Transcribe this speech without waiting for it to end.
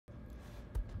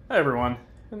Hi everyone.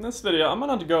 In this video, I'm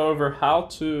going to go over how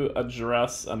to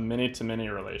address a many-to-many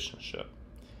relationship.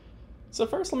 So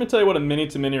first, let me tell you what a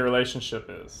many-to-many relationship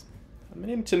is. A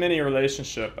many-to-many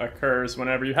relationship occurs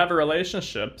whenever you have a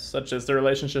relationship, such as the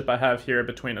relationship I have here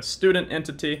between a student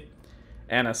entity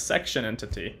and a section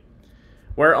entity,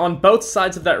 where on both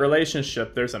sides of that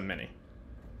relationship, there's a many.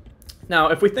 Now,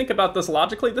 if we think about this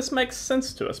logically, this makes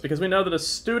sense to us because we know that a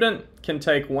student can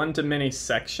take one-to-many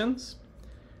sections,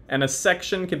 and a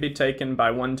section can be taken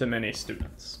by one-to-many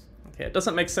students. Okay, it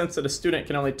doesn't make sense that a student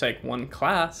can only take one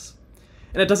class,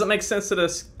 and it doesn't make sense that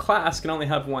a class can only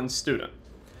have one student.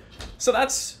 So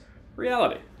that's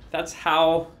reality. That's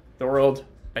how the world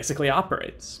basically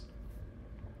operates.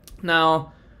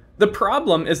 Now, the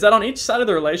problem is that on each side of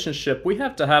the relationship, we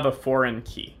have to have a foreign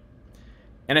key.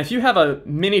 And if you have a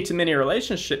many-to-many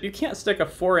relationship, you can't stick a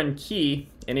foreign key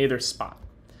in either spot.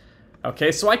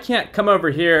 Okay, so I can't come over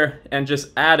here and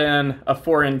just add in a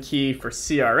foreign key for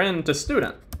CRN to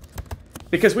student,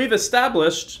 because we've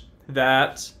established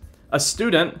that a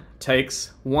student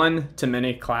takes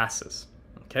one-to-many classes.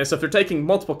 Okay, so if they're taking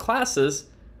multiple classes,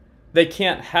 they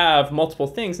can't have multiple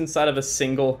things inside of a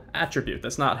single attribute.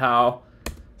 That's not how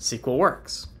SQL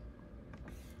works.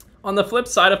 On the flip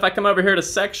side, if I come over here to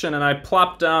section and I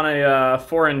plop down a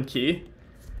foreign key,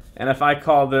 and if I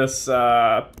call this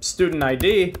student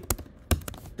ID,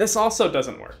 this also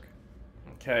doesn't work,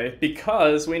 okay?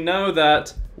 Because we know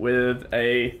that with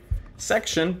a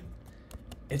section,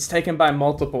 it's taken by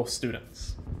multiple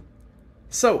students.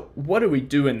 So what do we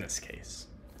do in this case?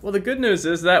 Well, the good news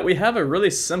is that we have a really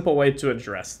simple way to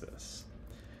address this.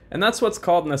 And that's what's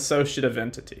called an associative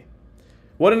entity.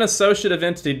 What an associative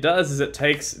entity does is it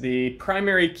takes the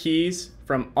primary keys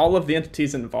from all of the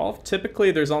entities involved.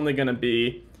 Typically, there's only going to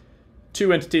be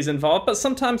two entities involved, but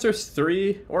sometimes there's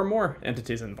three or more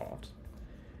entities involved.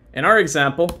 In our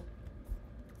example,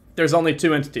 there's only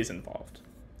two entities involved.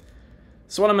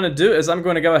 So what I'm going to do is I'm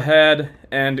going to go ahead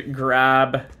and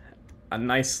grab a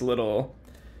nice little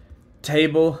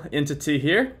table entity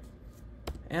here,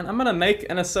 and I'm going to make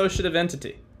an associative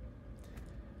entity.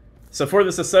 So for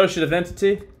this associative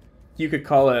entity, you could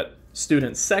call it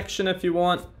student section if you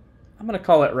want. I'm going to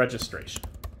call it registration.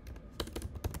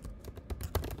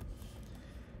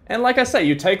 And like I say,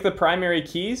 you take the primary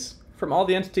keys from all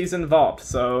the entities involved.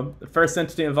 So the first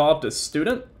entity involved is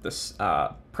student. This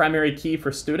primary key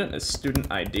for student is student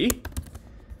ID.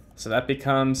 So that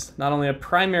becomes not only a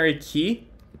primary key,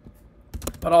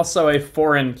 but also a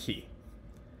foreign key.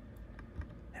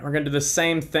 And we're going to do the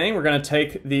same thing. We're going to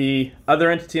take the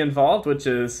other entity involved, which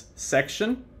is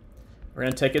section. We're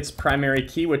going to take its primary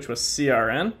key, which was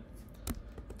CRN. And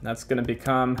that's going to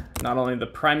become not only the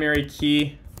primary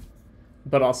key,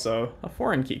 but also a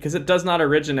foreign key, because it does not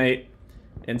originate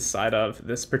inside of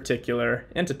this particular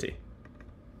entity.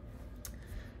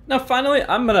 Now finally,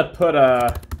 I'm going to put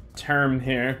a term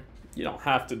here. You don't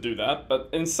have to do that, but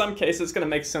in some cases it's going to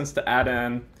make sense to add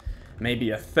in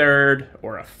maybe a third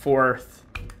or a fourth,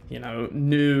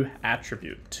 new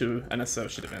attribute to an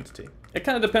associative entity. It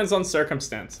kind of depends on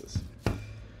circumstances.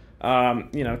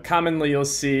 Commonly you'll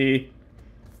see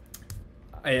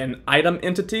an item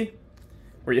entity,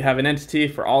 where you have an entity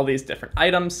for all these different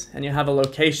items, and you have a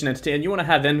location entity, and you want to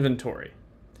have inventory.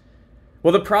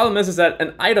 Well, the problem is that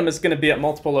an item is going to be at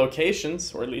multiple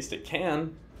locations, or at least it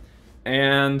can,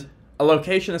 and a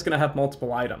location is going to have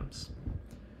multiple items.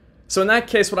 So in that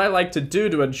case, what I like to do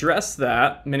to address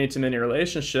that many-to-many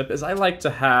relationship is I like to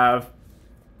have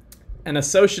an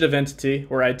associative entity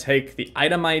where I take the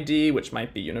item ID, which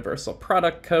might be universal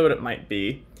product code, it might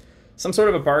be some sort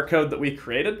of a barcode that we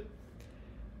created.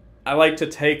 I like to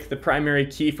take the primary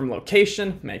key from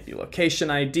location, might be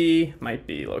location ID, might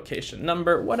be location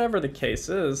number, whatever the case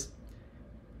is.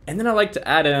 And then I like to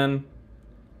add in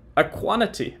a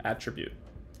quantity attribute.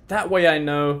 That way I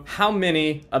know how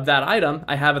many of that item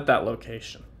I have at that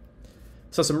location.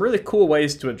 So some really cool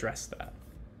ways to address that.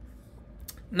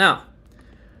 Now,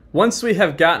 once we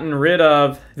have gotten rid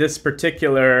of this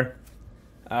particular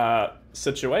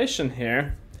situation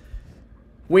here,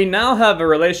 we now have a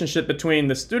relationship between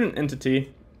the student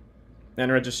entity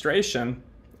and registration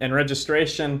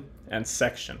and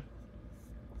section.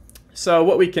 So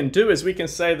what we can do is we can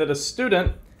say that a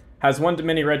student has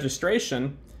one-to-many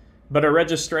registration, but a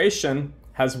registration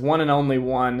has one and only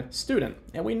one student.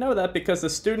 And we know that because the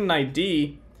student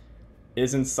ID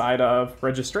is inside of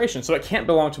registration. So it can't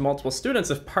belong to multiple students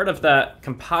if part of that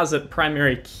composite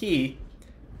primary key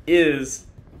is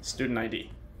student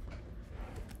ID.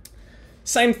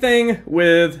 Same thing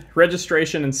with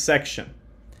registration and section.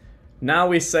 Now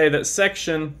we say that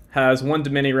section has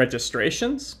one-to-many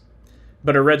registrations,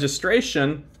 but a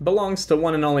registration belongs to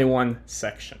one and only one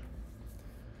section.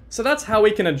 So that's how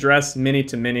we can address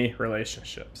many-to-many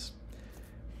relationships.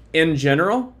 In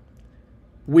general,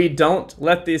 we don't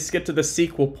let these get to the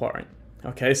SQL part.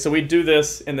 Okay, so we do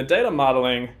this in the data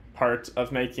modeling part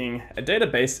of making a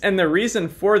database, and the reason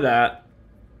for that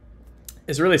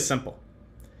is really simple.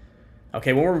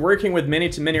 Okay, when we're working with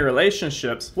many-to-many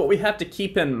relationships, what we have to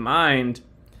keep in mind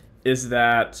is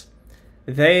that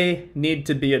they need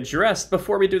to be addressed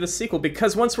before we do the SQL,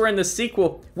 because once we're in the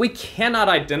SQL, we cannot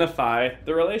identify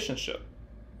the relationship.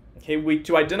 Okay,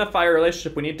 to identify a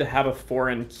relationship, we need to have a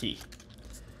foreign key.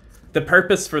 The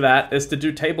purpose for that is to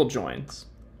do table joins.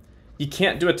 You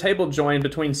can't do a table join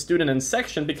between student and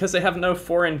section because they have no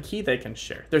foreign key they can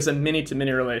share. There's a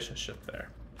many-to-many relationship there.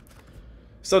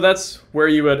 So that's where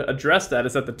you would address that,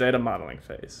 is at the data modeling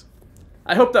phase.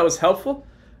 I hope that was helpful.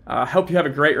 I hope you have a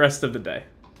great rest of the day.